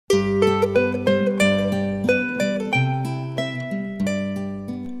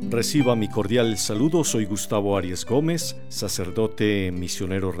Reciba mi cordial saludo, soy Gustavo Arias Gómez, sacerdote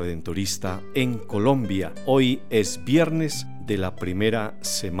misionero redentorista en Colombia. Hoy es viernes de la primera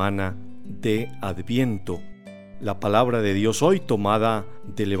semana de Adviento. La palabra de Dios hoy, tomada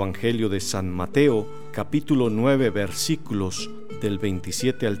del Evangelio de San Mateo, capítulo 9, versículos del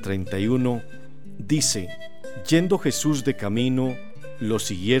 27 al 31, dice: Yendo Jesús de camino, lo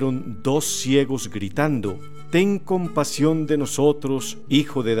siguieron dos ciegos gritando: «Ten compasión de nosotros,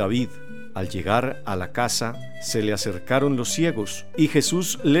 hijo de David». Al llegar a la casa, se le acercaron los ciegos, y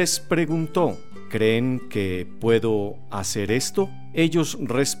Jesús les preguntó: ¿Creen que puedo hacer esto? Ellos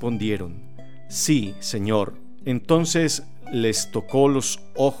respondieron: «Sí, Señor». Entonces les tocó los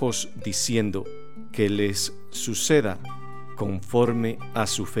ojos, diciendo: «Que les suceda conforme a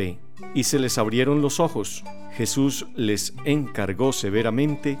su fe». Y se les abrieron los ojos. Jesús les encargó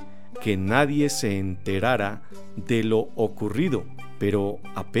severamente que nadie se enterara de lo ocurrido, pero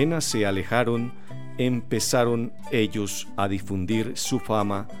apenas se alejaron, empezaron ellos a difundir su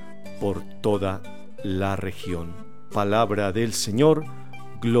fama por toda la región. Palabra del Señor,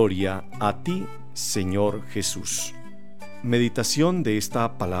 gloria a ti, Señor Jesús. Meditación de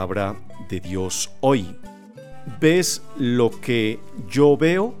esta palabra de Dios hoy. ¿Ves lo que yo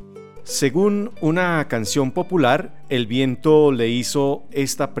veo? Según una canción popular, el viento le hizo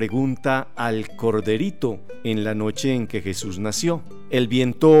esta pregunta al corderito en la noche en que Jesús nació. El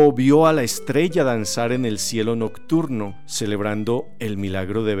viento vio a la estrella danzar en el cielo nocturno, celebrando el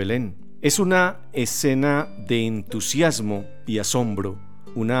milagro de Belén. Es una escena de entusiasmo y asombro,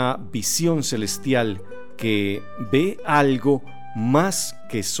 una visión celestial que ve algo más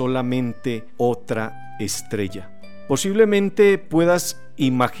que solamente otra estrella. Posiblemente puedas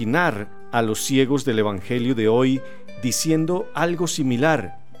imaginar a los ciegos del Evangelio de hoy diciendo algo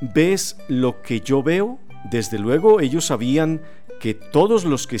similar: ¿ves lo que yo veo? Desde luego ellos sabían que todos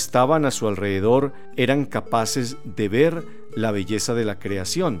los que estaban a su alrededor eran capaces de ver la belleza de la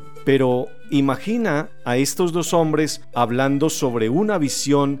creación. Pero imagina a estos dos hombres hablando sobre una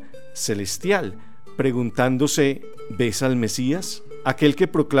visión celestial, preguntándose: ¿ves al Mesías? Aquel que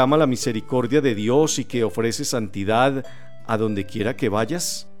proclama la misericordia de Dios y que ofrece santidad a donde quiera que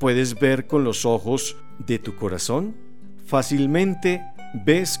vayas. ¿Puedes ver con los ojos de tu corazón? Fácilmente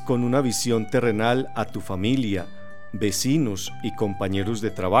ves con una visión terrenal a tu familia, vecinos y compañeros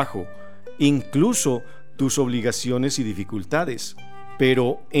de trabajo, incluso tus obligaciones y dificultades.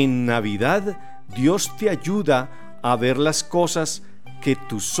 Pero en Navidad Dios te ayuda a ver las cosas que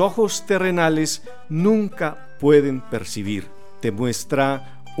tus ojos terrenales nunca pueden percibir. Te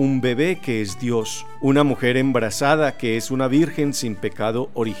muestra un bebé que es Dios, una mujer embarazada que es una virgen sin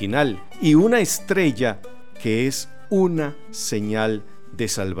pecado original, y una estrella que es una señal de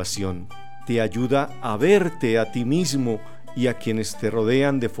salvación. Te ayuda a verte a ti mismo y a quienes te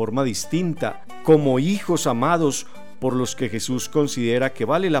rodean de forma distinta, como hijos amados por los que Jesús considera que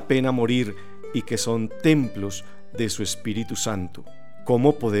vale la pena morir y que son templos de su Espíritu Santo.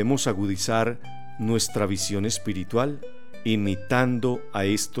 ¿Cómo podemos agudizar nuestra visión espiritual? Imitando a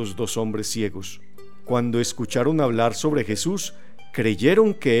estos dos hombres ciegos. Cuando escucharon hablar sobre Jesús,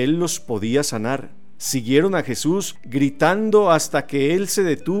 creyeron que Él los podía sanar. Siguieron a Jesús gritando hasta que Él se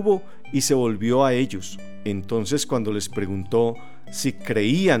detuvo y se volvió a ellos. Entonces, cuando les preguntó si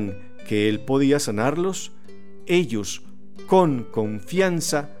creían que Él podía sanarlos, ellos, con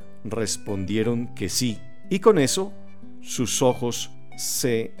confianza, respondieron que sí. Y con eso, sus ojos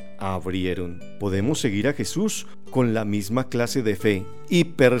se abrieron. Podemos seguir a Jesús con la misma clase de fe y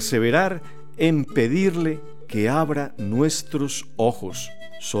perseverar en pedirle que abra nuestros ojos.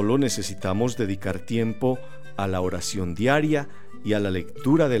 Solo necesitamos dedicar tiempo a la oración diaria y a la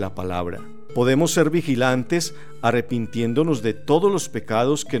lectura de la palabra. Podemos ser vigilantes arrepintiéndonos de todos los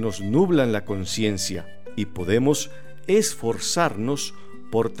pecados que nos nublan la conciencia, y podemos esforzarnos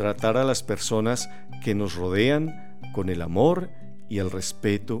por tratar a las personas que nos rodean con el amor y el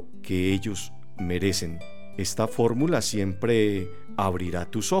respeto que ellos merecen. Esta fórmula siempre abrirá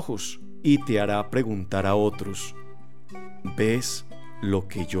tus ojos y te hará preguntar a otros: ¿ves lo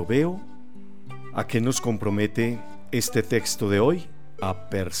que yo veo? ¿A qué nos compromete este texto de hoy? A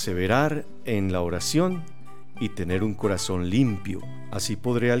perseverar en la oración y tener un corazón limpio. Así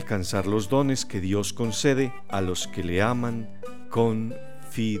podré alcanzar los dones que Dios concede a los que le aman con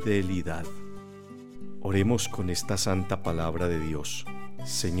fidelidad. Oremos con esta santa palabra de Dios.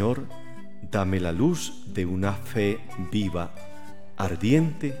 Señor, dame la luz de una fe viva,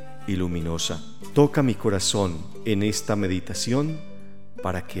 ardiente y luminosa. Toca mi corazón en esta meditación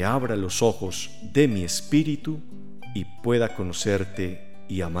para que abra los ojos de mi espíritu y pueda conocerte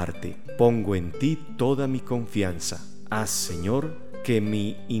y amarte. Pongo en ti toda mi confianza. Haz, Señor, que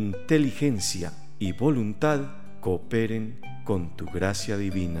mi inteligencia y voluntad cooperen con tu gracia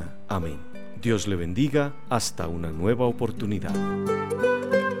divina. Amén. Dios le bendiga hasta una nueva oportunidad.